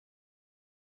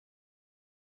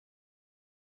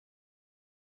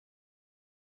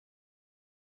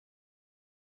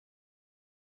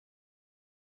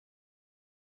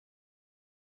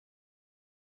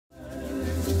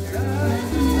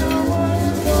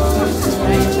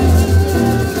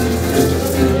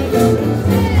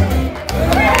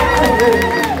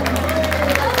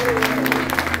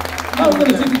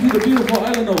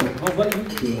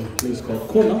to a place called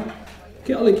Kona.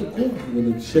 I'm going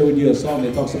to share with you a song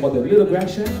that talks about the little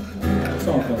grass shack. A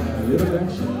song called The Little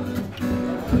Grass Shack.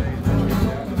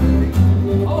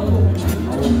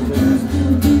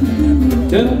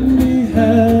 Tell me,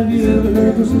 have you ever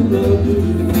heard of some love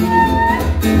blues?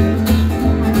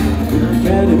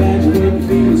 Can't imagine what you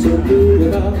feel so blue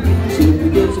about. So if you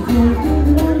get some food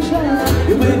on the shine,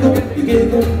 you wake up, you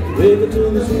get up, wake up to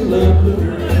the some love blues.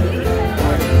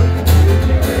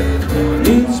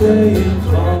 Each way you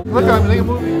fall. Look, I'm making a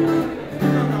movie.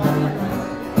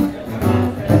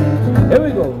 Here we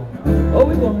go. Oh,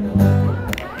 we're going.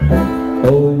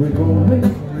 Oh, we're going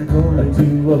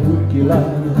to a hooky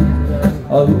line.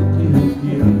 A hooky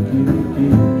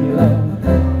line.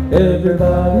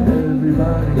 Everybody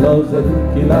loves a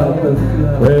hooky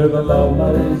line. Where the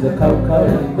love is a cow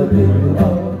in the middle of.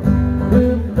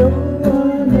 With no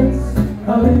one else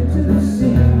out into the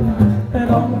sea. And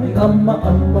only Amma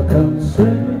comes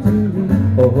swimming to me.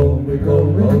 Oh, we're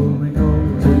going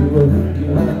to a hooky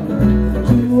line.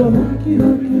 To a hooky.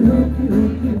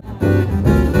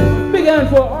 Big hand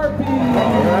for RP.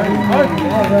 All right. RP.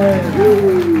 All right. Woo.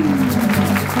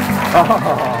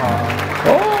 Oh.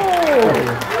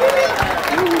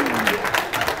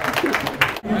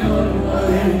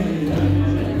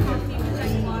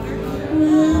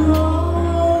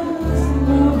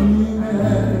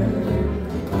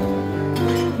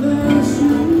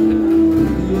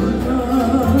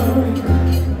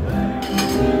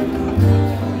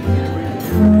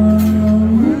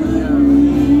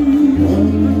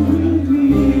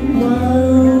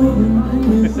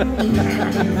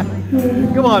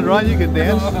 Come on, Ron, you can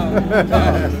dance.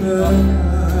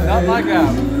 Not like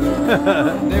that.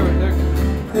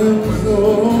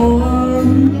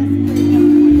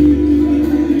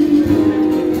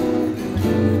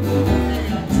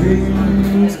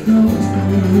 Dreams come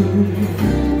true.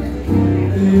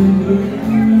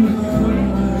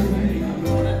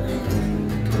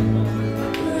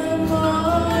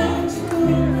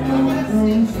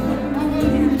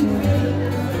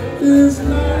 This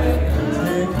night,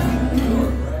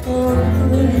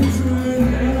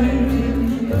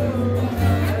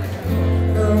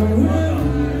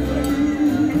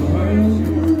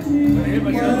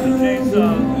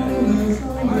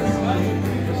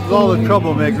 all the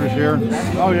troublemakers here.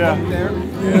 Oh yeah.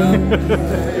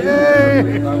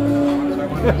 Yay! You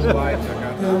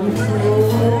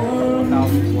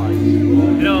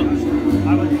know, I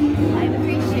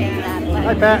appreciate that.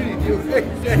 Hi, Pat.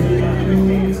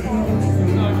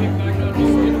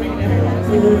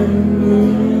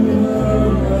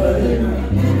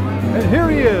 And here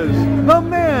he is, the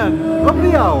man of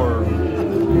the hour.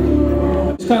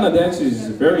 This kind of dance is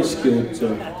very skilled, so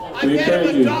we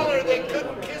encourage you. They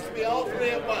couldn't kiss me all 3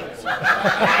 at once.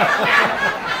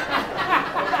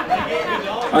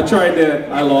 I tried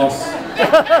that, I lost.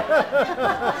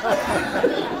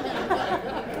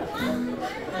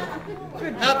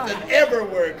 Nothing ever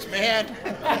works, man.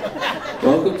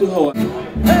 Welcome to Hawaii.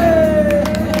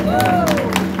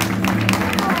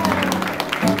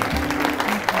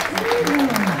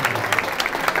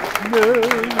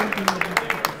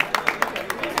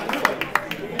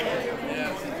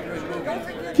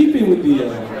 Keeping with the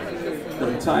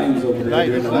times over there,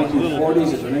 during the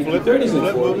 1940s and the 1930s and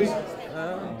 40s.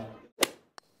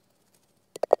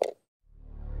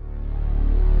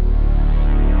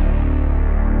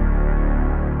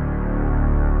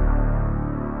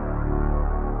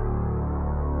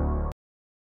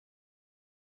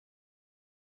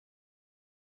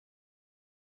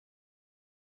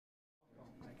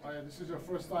 This is your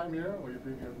first time here, or you've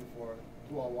been here before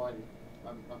to Hawaii?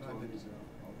 I'm totally here.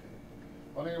 Okay.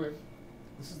 But anyway,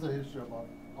 this is the history about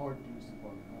our police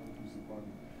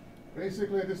department.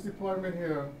 Basically, this department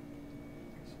here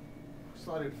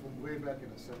started from way back in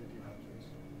the 1700s.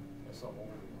 That's how old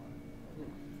we are.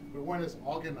 We weren't as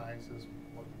organized as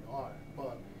what we are,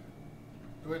 but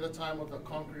during the time of the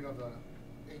conquering of the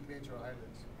 8 major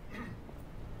islands,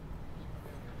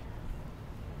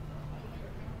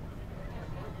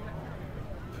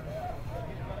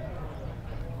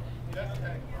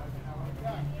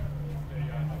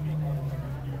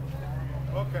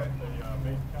 Okay.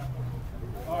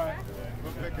 All right.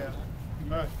 We'll pick it.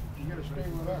 All right. you're going to stay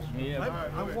with us. Yeah.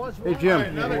 Hey, Jim. I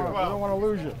don't want to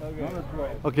lose you.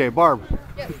 Okay, Barb.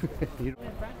 The swim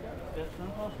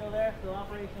pool still there, still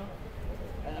operational.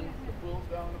 And the pool's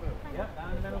down in the middle. Yep, down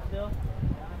in the middle still. Down in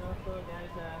the middle still. Guys,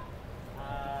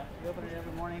 we open it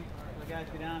every morning. So the guys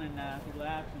go down and do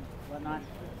laps and whatnot.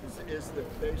 Is the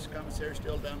base commissary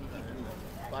still down in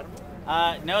the bottom?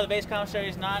 No, the base commissary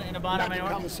is not in the bottom anymore.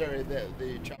 Not the commissary, the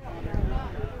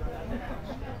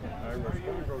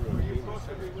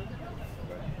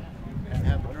and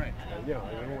have a drink. Yeah,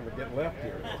 I don't want to get left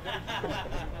here.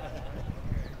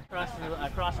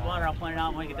 Across the water, I'll point it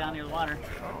out when we get down near the water.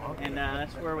 And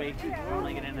that's where we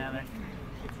normally get in there.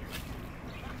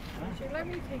 Let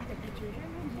me take the picture.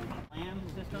 Land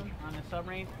system on the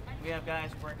submarine, we have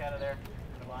guys work out of there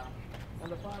at the bottom. On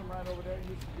the bottom right over there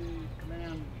used to be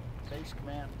base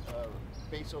command,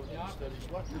 base over instead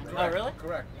of what? Oh, really?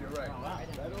 Correct, you're right. Oh, wow.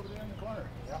 Right over there in the corner.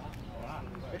 Yeah. Wow.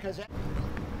 Because that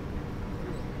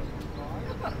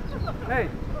Hey,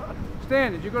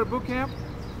 Stan, did you go to boot camp?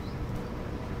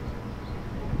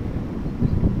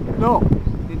 No,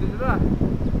 Neither did I.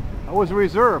 I was a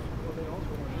reserve.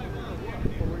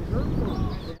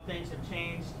 Things have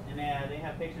changed, and they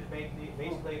have pictures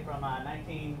basically from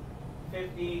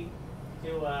 1950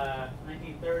 to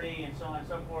 1930 and so on and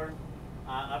so forth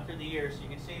up through the years. So you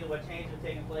can see what changes have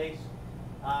taken place.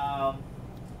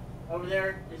 Over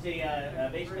there is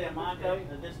basically a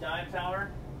mock-up of this dive tower.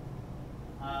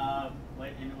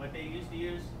 What they used to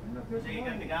use is you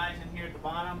got the guys in here at the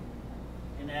bottom,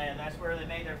 and that's where they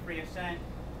made their free ascent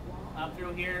up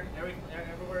through here.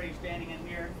 Everywhere you're standing in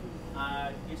here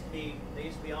they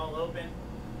used to be all open.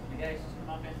 The guys just come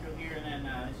up in through here, and then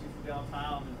this used to be all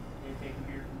tiled, and they take them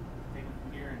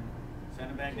from here and send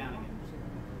them back down again.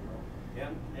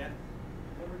 Yep, yep.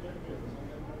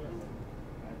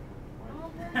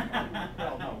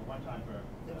 Well, no, one time for.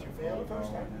 did you fail the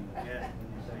first time? Yeah.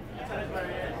 That's where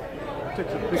it is. I took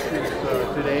some pictures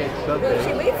today and Well, if she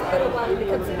Sunday. waits a little while, it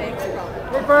becomes an egg problem.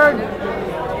 Hey, Bird!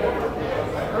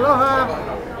 Aloha!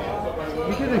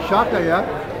 You did a shaka, yeah?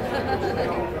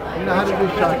 You know how to do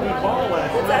shaka?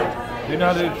 What's that? You know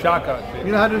how to do shaka.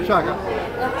 You know how to do shaka?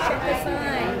 Check the sign.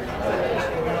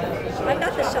 I'm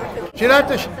not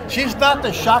the shaka. She's not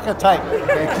the shaka type.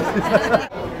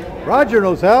 Roger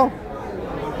knows how.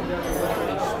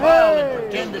 Smile and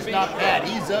pretend it's not bad.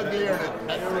 He's uglier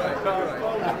than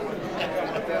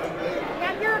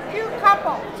Now you're a cute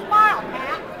couple. Smile,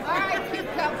 Pat. All right, cute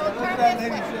couple. Turn this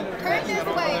way. Turn this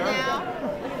way now.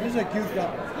 He's a cute guy.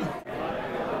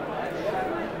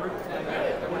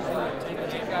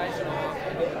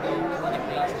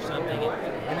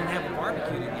 And then have a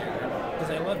barbecue together. Because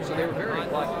I love it. So they were very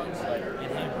lucky.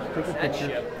 Take a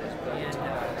picture.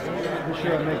 This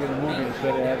year I'm making a movie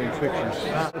instead of having pictures.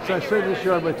 So I said this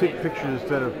year I'm going to take pictures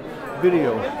instead of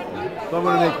video. So I'm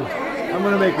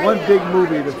going to make one big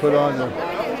movie to put on the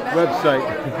website.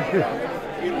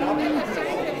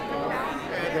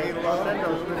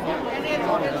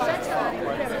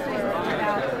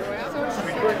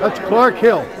 That's Clark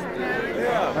Hill.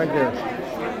 Right there.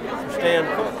 Stan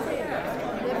Cook.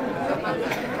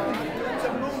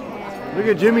 Look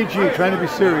at Jimmy G trying to be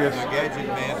serious. Gadget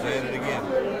man's at it again.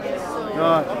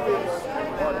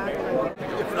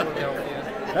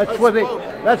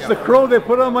 That's the crow they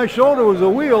put on my shoulder was a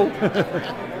wheel.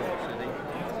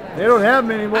 They don't have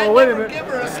them anymore. I Wait a never minute. give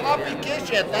her a sloppy kiss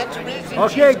yet. That's the reason.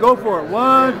 Okay, go for it.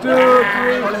 1, 2, 3,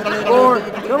 4.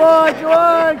 Come on, come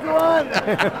on, come on.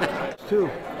 2.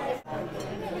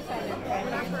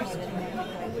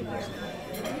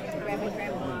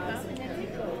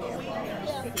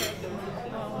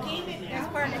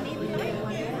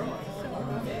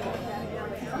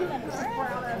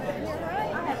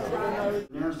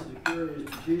 National Security and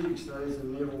Strategic Studies at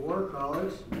Naval War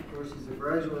College. Of course, he's a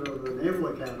graduate of the Naval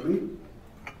Academy.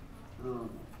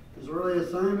 His early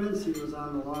assignments, he was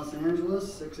on the Los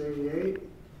Angeles 688.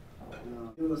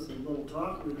 Give us a little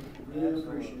talk. We really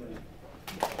appreciate it.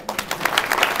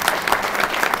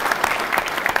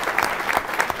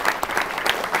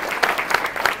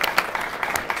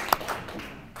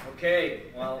 Okay,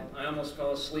 well, I almost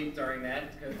fell asleep during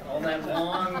that. All that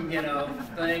long,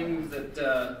 thing that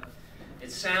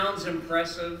it sounds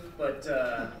impressive, but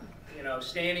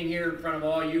standing here in front of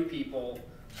all you people,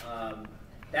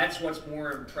 that's what's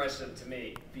more impressive to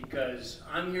me, because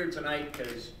I'm here tonight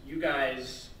because you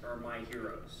guys are my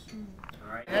heroes.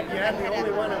 All right. You have the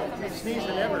only one who's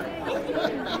sneezing ever.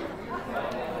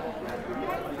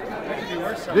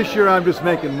 This year I'm just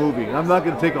making a movie. I'm not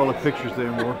going to take all the pictures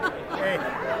anymore. Hey.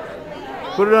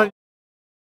 Put it on.